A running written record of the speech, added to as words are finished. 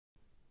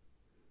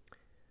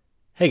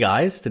Hey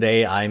guys,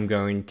 today I'm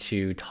going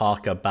to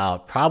talk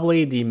about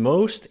probably the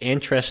most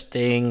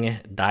interesting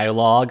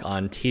dialogue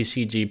on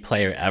TCG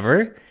Player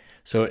ever.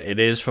 So it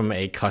is from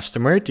a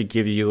customer. To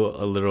give you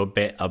a little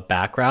bit of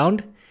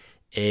background,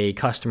 a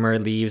customer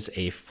leaves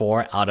a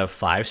 4 out of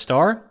 5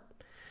 star.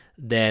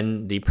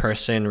 Then the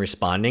person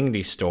responding,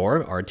 the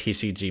store or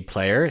TCG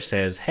Player,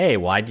 says, "Hey,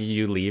 why did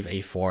you leave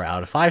a 4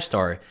 out of 5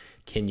 star?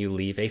 Can you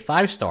leave a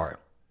 5 star?"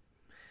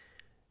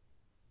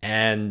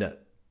 And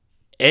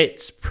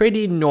it's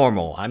pretty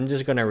normal. I'm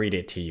just going to read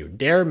it to you.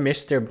 "Dear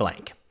Mr.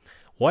 Blank,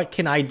 what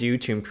can I do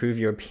to improve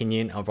your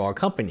opinion of our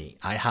company?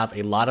 I have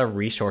a lot of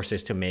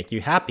resources to make you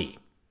happy."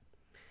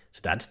 So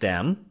that's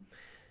them.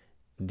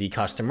 The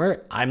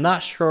customer, "I'm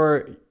not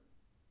sure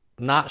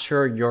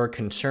you're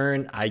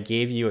concerned. I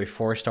gave you a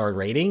 4-star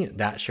rating.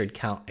 That should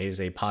count as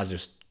a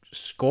positive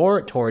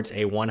score towards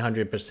a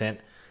 100%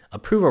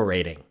 approval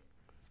rating.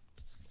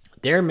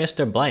 Dear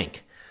Mr.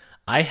 Blank,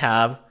 I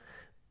have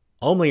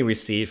only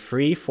received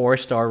free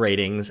 4-star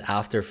ratings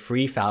after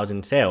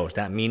 3,000 sales.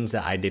 That means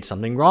that I did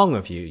something wrong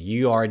with you.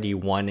 You are the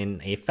 1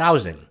 in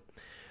 1,000.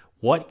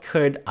 What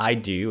could I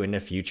do in the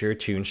future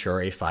to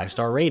ensure a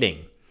 5-star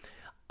rating?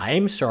 I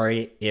am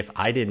sorry if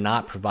I did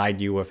not provide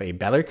you with a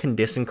better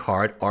condition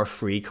card or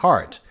free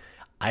cards.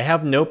 I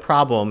have no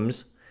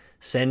problems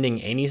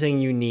sending anything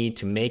you need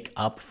to make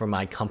up for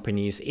my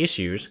company's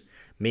issues.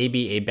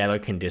 Maybe a better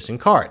condition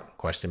card?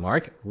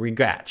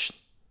 Regrets.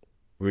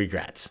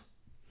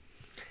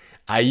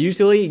 I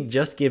usually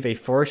just give a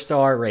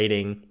 4-star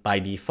rating by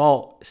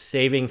default,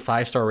 saving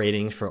 5-star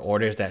ratings for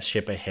orders that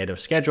ship ahead of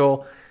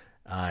schedule.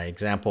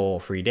 Example,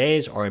 3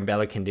 days or in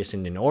better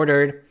condition than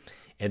ordered.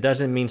 It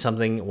doesn't mean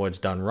something was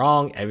done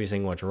wrong.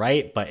 Everything was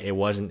right, but it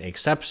wasn't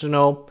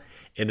exceptional.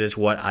 It is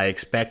what I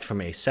expect from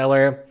a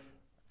seller.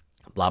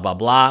 Blah, blah,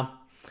 blah.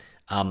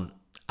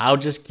 I'll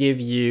just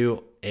give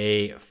you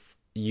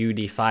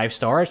the 5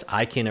 stars.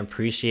 I can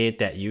appreciate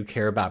that you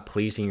care about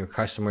pleasing your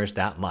customers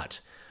that much.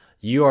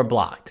 You are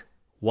blocked.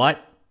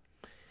 What?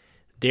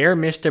 Dear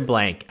Mr.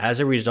 Blank, as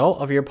a result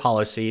of your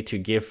policy to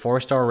give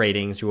 4-star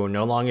ratings, you will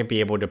no longer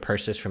be able to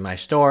purchase from my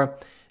store.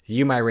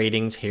 View my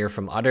ratings, hear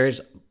from others,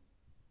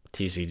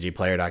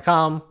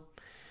 tcgplayer.com.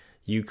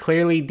 You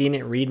clearly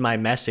didn't read my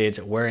message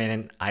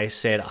wherein I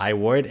said I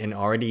would and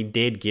already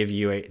did give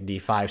you the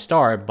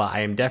 5-star, but I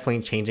am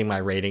definitely changing my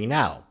rating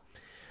now.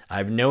 I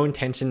have no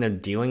intention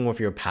of dealing with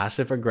your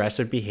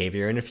passive-aggressive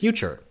behavior in the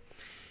future.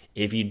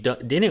 If you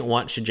didn't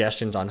want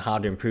suggestions on how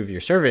to improve your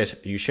service,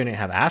 you shouldn't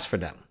have asked for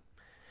them.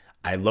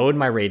 I load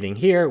my rating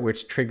here,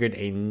 which triggered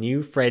a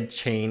new thread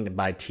chain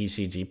by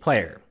TCG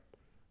Player.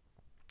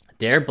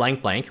 Dear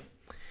blank blank,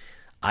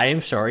 I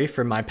am sorry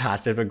for my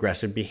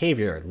passive-aggressive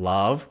behavior.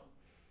 Love."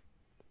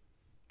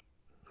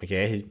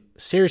 Okay,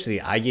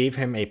 seriously, I gave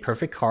him a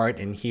perfect card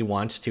and he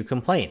wants to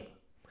complain.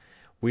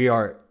 We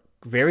are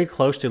very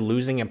close to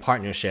losing a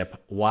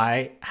partnership.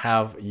 Why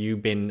have you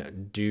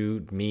been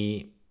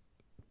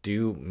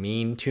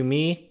mean to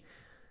me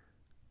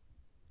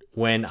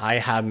when I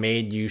have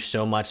made you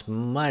so much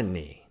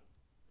money?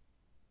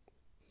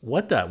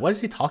 What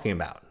is he talking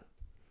about?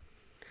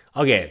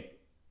 Okay,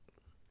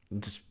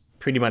 it's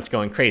pretty much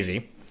going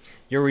crazy.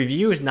 Your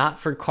review is not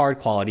for card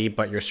quality,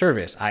 but your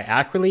service. I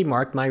accurately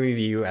marked my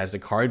review as the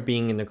card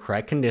being in the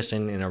correct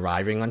condition and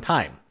arriving on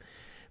time,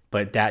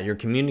 but that your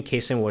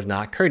communication was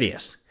not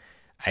courteous.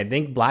 I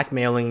think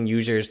blackmailing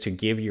users to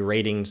give you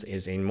ratings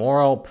is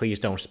immoral. Please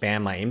don't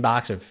spam my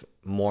inbox with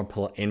more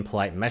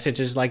impolite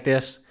messages like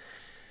this.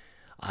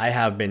 I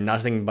have been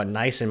nothing but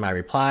nice in my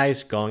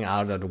replies, going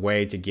out of the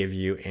way to give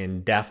you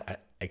in-depth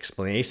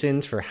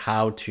explanations for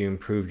how to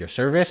improve your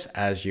service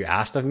as you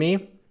asked of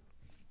me.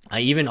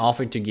 I even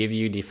offered to give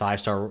you the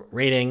 5-star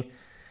rating,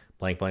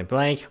 blank, blank,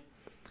 blank.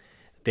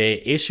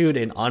 They issued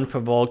an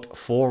unprovoked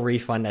full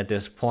refund at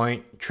this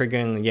point,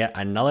 triggering yet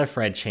another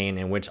thread chain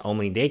in which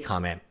only they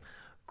comment.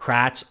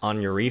 Crats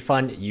on your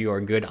refund. You are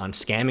good on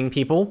scamming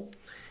people.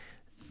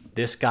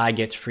 This guy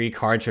gets free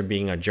cards for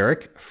being a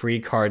jerk.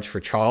 Free cards for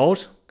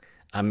Charles.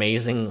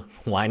 Amazing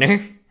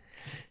whiner.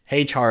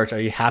 Hey Charles,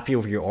 are you happy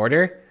with your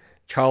order?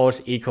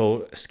 Charles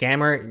equal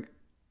scammer.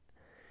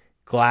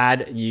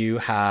 Glad you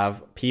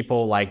have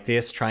people like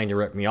this trying to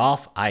rip me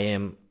off.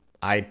 I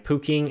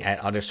pooking at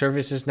other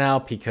services now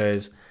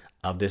because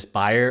of this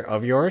buyer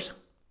of yours.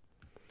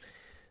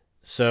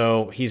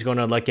 So he's going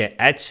to look at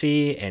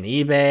Etsy and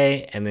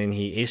eBay, and then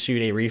he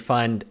issued a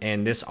refund.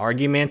 And this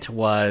argument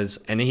was,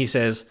 and then he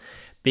says,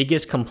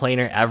 biggest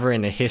complainer ever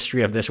in the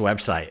history of this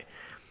website.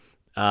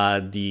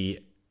 The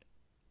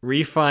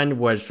refund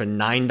was for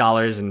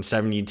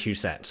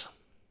 $9.72.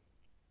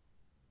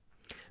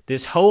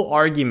 This whole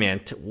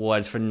argument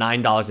was for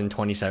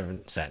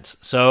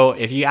 $9.27. So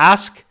if you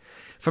ask,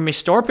 from a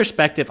store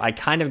perspective, I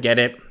kind of get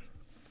it.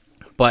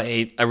 But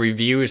a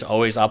review is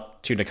always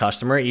up to the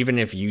customer. Even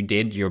if you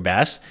did your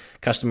best,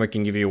 customer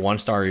can give you a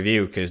 1-star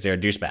review because they're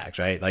douchebags,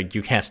 right? Like,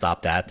 you can't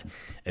stop that.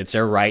 It's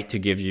their right to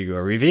give you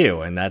a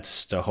review, and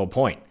that's the whole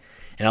point.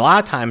 And a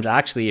lot of times,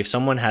 actually, if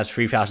someone has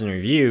 3,000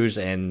 reviews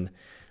and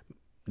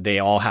they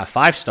all have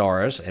 5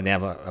 stars and they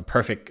have a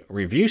perfect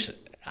review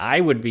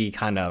I would be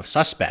kind of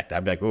suspect.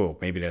 I'd be like, oh,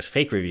 maybe there's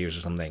fake reviews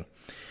or something.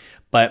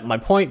 But my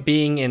point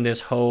being in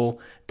this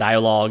whole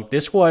dialogue,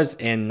 this was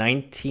in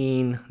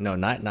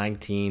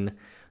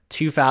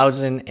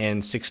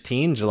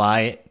 2016,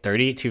 July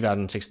 30,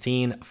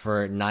 2016,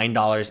 for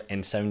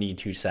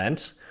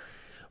 $9.72.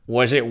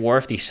 Was it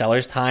worth the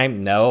seller's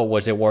time? No.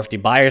 Was it worth the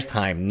buyer's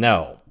time?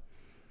 No.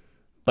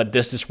 But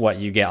this is what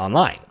you get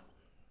online.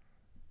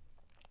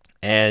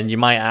 And you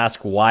might ask,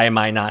 why am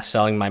I not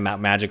selling my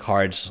Magic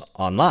cards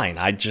online?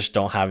 I just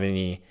don't have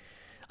any.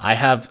 I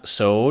have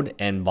sold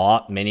and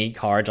bought many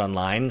cards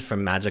online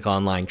from Magic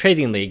Online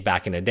Trading League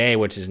back in the day,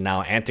 which is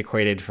now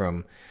antiquated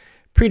from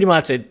pretty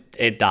much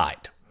it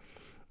died.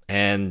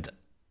 And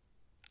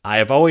I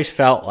have always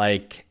felt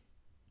like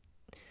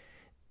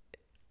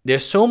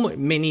there's so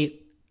many.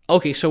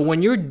 Okay, so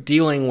when you're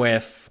dealing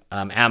with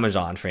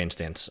Amazon, for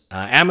instance,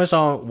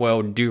 Amazon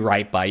will do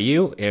right by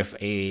you if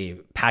a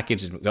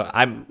package is.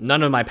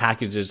 None of my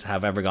packages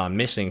have ever gone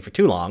missing for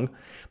too long,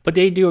 but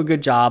they do a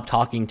good job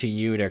talking to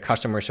you. Their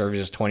customer service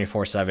is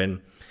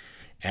 24/7,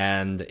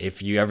 and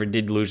if you ever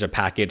did lose a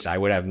package, I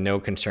would have no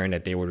concern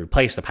that they would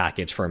replace the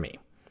package for me.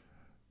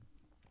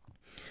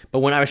 But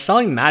when I was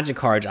selling Magic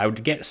cards, I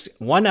would get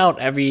one out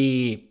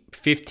every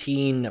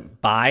 15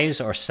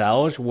 buys or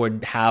sells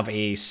would have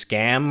a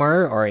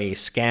scammer or a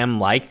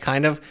scam-like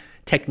kind of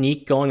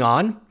technique going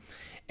on.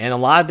 And a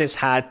lot of this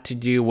had to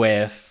do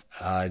with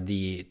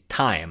the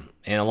time.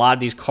 And a lot of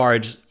these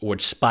cards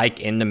would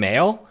spike in the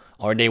mail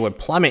or they would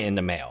plummet in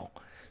the mail.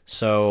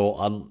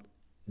 So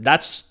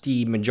that's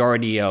the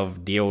majority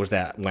of deals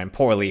that went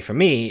poorly for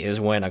me,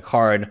 is when a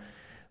card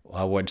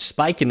would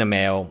spike in the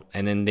mail,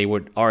 and then they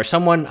would, or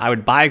someone, I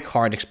would buy a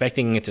card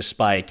expecting it to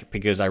spike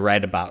because I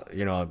read about,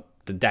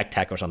 the deck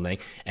tech or something,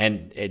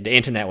 and the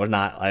internet was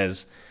not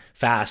as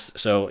fast.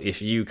 So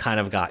if you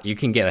you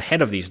can get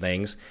ahead of these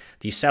things,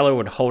 the seller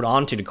would hold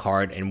on to the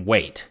card and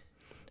wait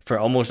for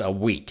almost a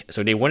week.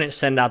 So they wouldn't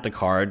send out the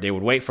card. They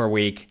would wait for a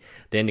week.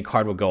 Then the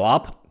card would go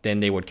up. Then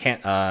they would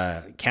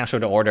cancel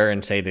the order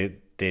and say that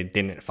they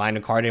didn't find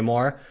the card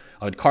anymore.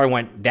 Or the card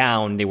went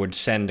down, they would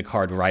send the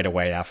card right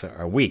away after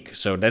a week.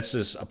 So this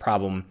is a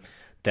problem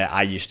that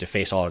I used to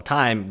face all the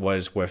time,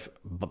 was with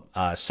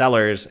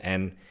sellers,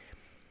 and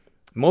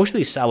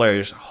mostly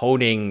sellers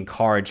holding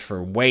cards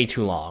for way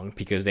too long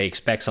because they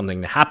expect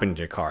something to happen to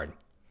your card.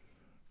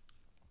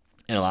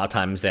 And a lot of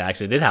times that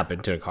actually did happen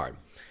to the card.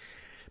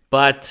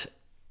 But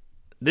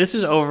this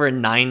is over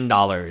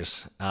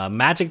 $9.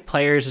 Magic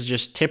players is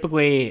just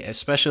typically,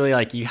 especially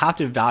like, you have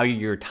to value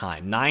your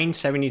time.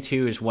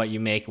 $9.72 is what you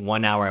make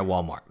 1 hour at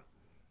Walmart.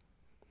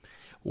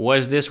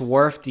 Was this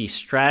worth the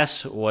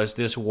stress? Was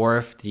this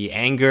worth the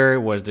anger?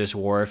 Was this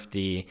worth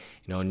the,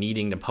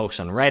 needing to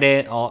post on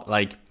Reddit?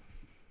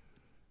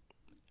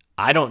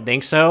 I don't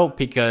think so,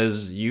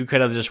 because you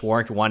could have just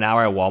worked 1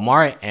 hour at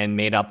Walmart and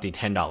made up the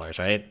 $10,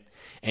 right?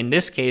 In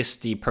this case,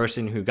 the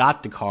person who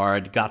got the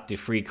card got the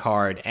free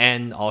card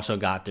and also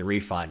got the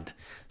refund.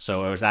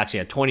 So it was actually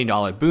a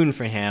 $20 boon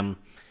for him.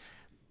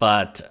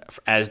 But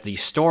as the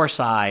store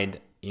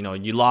side,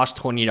 you lost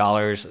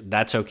 $20.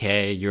 That's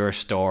okay. You're a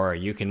store.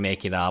 You can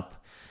make it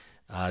up.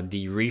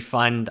 The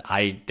refund,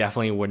 I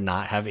definitely would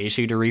not have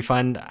issued a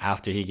refund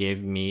after he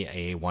gave me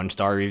a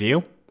 1-star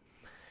review.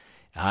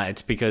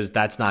 It's because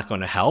that's not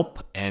going to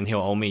help, and he'll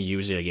only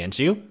use it against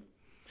you.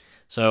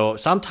 So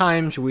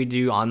sometimes we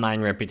do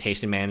online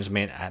reputation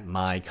management at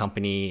my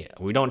company.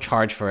 We don't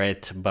charge for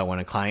it, but when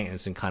a client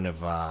is in kind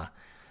of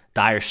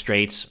dire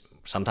straits,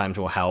 sometimes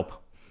we'll help.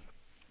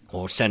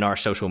 We'll send our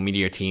social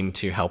media team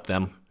to help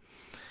them.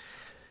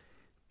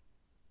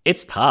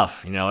 It's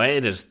tough,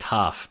 it is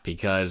tough,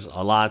 because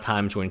a lot of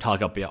times when we talk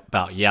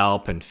about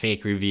Yelp and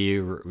fake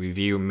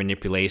review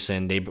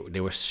manipulation, they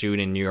were sued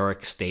in New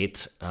York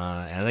State, and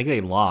I think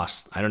they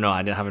lost. I don't know,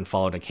 I haven't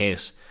followed the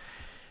case,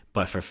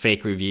 but for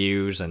fake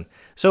reviews. And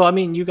so,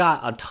 you got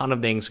a ton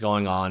of things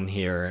going on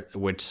here,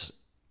 which,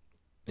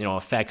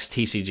 affects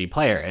TCG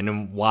player. And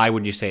then why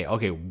would you say,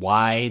 okay,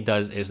 why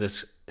is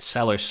this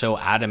seller so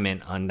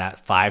adamant on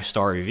that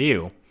 5-star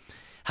review,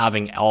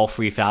 having all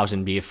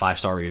 3,000 be a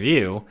 5-star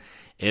review?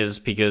 Is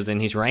because then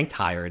he's ranked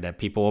higher, that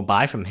people will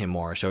buy from him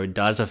more. So it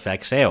does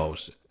affect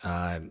sales.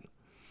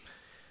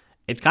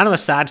 It's kind of a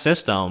sad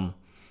system,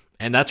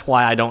 and that's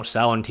why I don't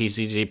sell on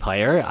TCG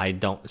Player. I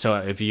don't. So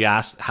if you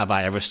ask, have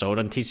I ever sold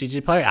on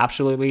TCG Player?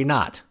 Absolutely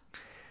not.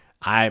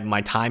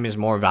 My time is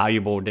more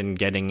valuable than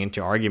getting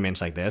into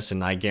arguments like this,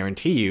 and I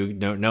guarantee you,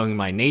 knowing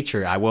my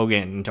nature, I will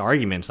get into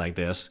arguments like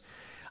this.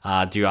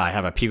 Do I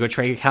have a Pico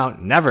trade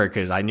account? Never,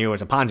 because I knew it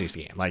was a Ponzi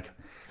scheme. Like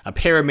a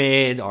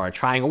pyramid or a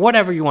triangle,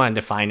 whatever you want to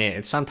define it.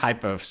 It's some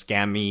type of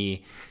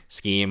scammy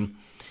scheme.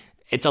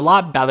 It's a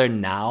lot better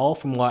now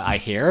from what I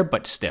hear,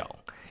 but still.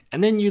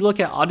 And then you look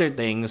at other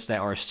things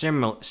that are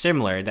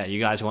similar that you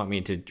guys want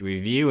me to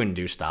review and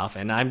do stuff,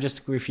 and I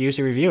just refuse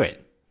to review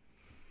it.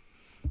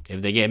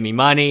 If they give me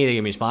money, they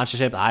give me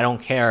sponsorship, I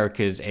don't care,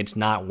 because it's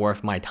not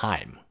worth my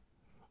time,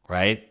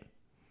 right?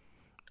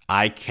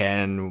 I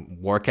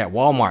can work at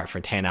Walmart for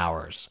 10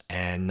 hours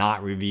and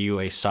not review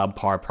a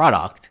subpar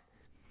product.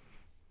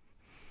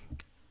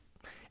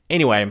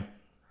 Anyway,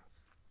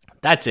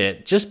 that's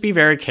it. Just be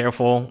very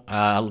careful.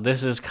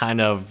 This is kind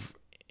of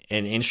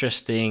an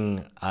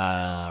interesting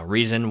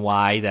reason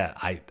why that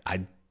I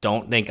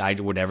don't think I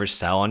would ever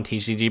sell on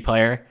TCG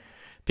Player,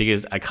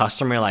 because a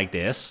customer like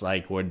this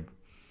it would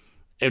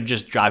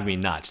just drive me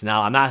nuts.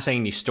 Now, I'm not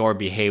saying the store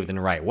behaved in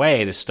the right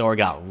way. The store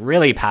got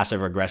really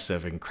passive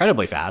aggressive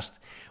incredibly fast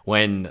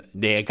when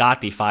they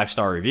got the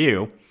 5-star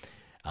review.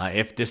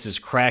 If this is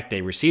correct,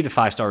 they received a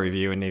 5-star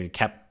review and they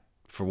kept,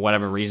 for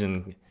whatever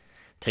reason,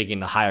 taking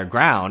the higher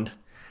ground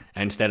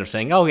instead of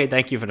saying, oh, okay,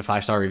 thank you for the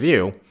 5-star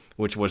review,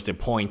 which was the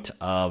point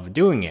of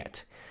doing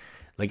it.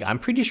 Like, I'm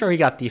pretty sure he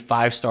got the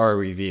 5-star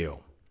review.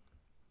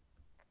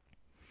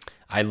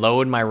 I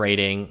lowered my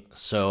rating,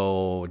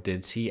 so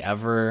did he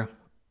ever,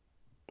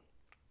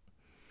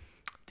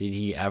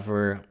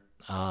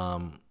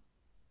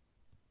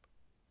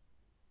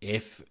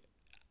 if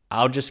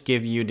I'll just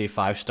give you the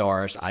 5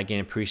 stars, I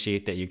can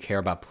appreciate that you care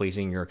about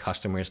pleasing your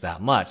customers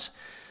that much.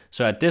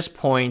 So at this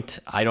point,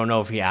 I don't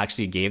know if he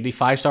actually gave the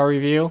 5-star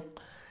review,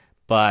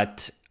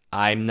 but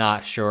I'm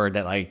not sure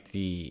that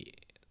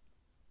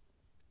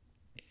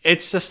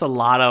it's just a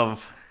lot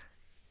of,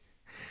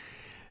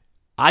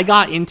 I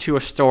got into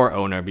a store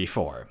owner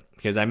before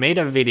because I made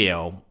a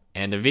video,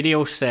 and the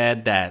video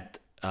said that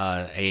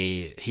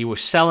he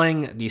was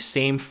selling the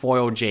same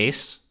foil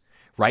Jace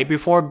right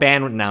before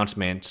ban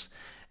announcements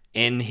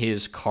in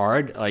his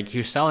card. Like, he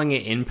was selling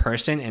it in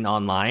person and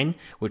online,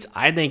 which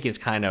I think is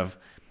kind of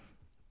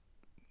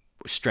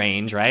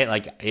strange, right?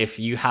 Like, if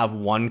you have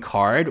one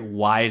card,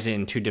 why is it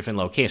in 2 different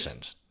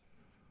locations?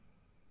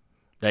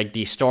 Like,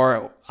 the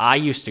store I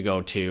used to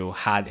go to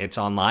had its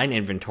online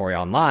inventory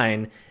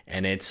online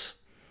and its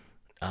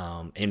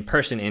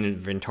in-person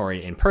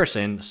inventory in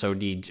person. So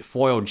the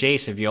foil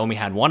Jace, if you only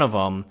had one of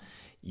them,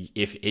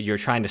 if you're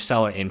trying to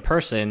sell it in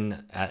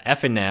person at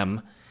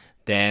F&M,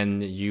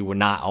 then you would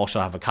not also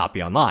have a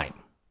copy online,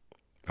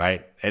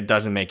 right? It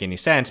doesn't make any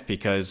sense,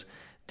 because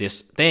this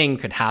thing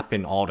could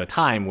happen all the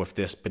time with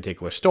this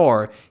particular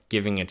store,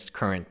 given its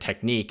current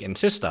technique and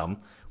system,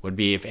 would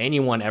be if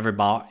anyone ever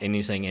bought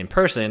anything in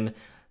person,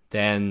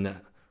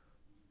 then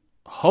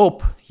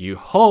you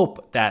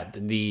hope that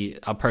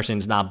a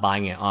person's not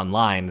buying it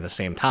online at the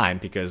same time,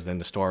 because then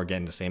the store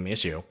getting the same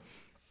issue.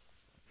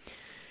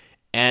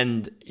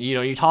 And,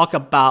 you talk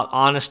about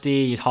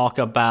honesty, you talk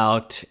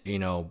about,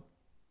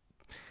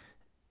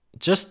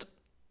 just,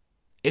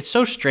 it's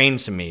so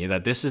strange to me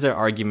that this is an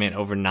argument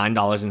over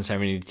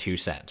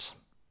 $9.72.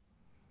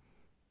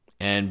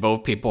 And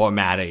both people are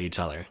mad at each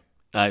other.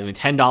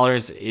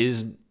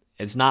 $10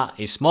 it's not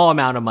a small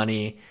amount of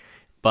money,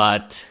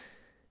 but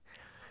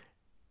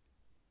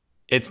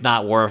it's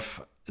not worth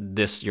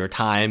your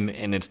time,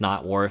 and it's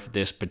not worth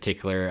this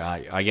particular,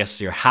 I guess,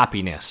 your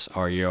happiness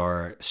or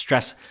your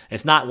stress.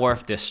 It's not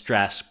worth this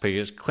stress,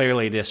 because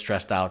clearly this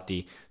stressed out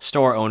the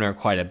store owner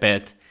quite a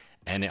bit,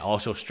 and it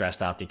also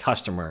stressed out the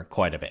customer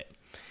quite a bit.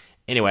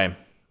 Anyway,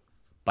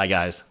 bye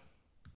guys.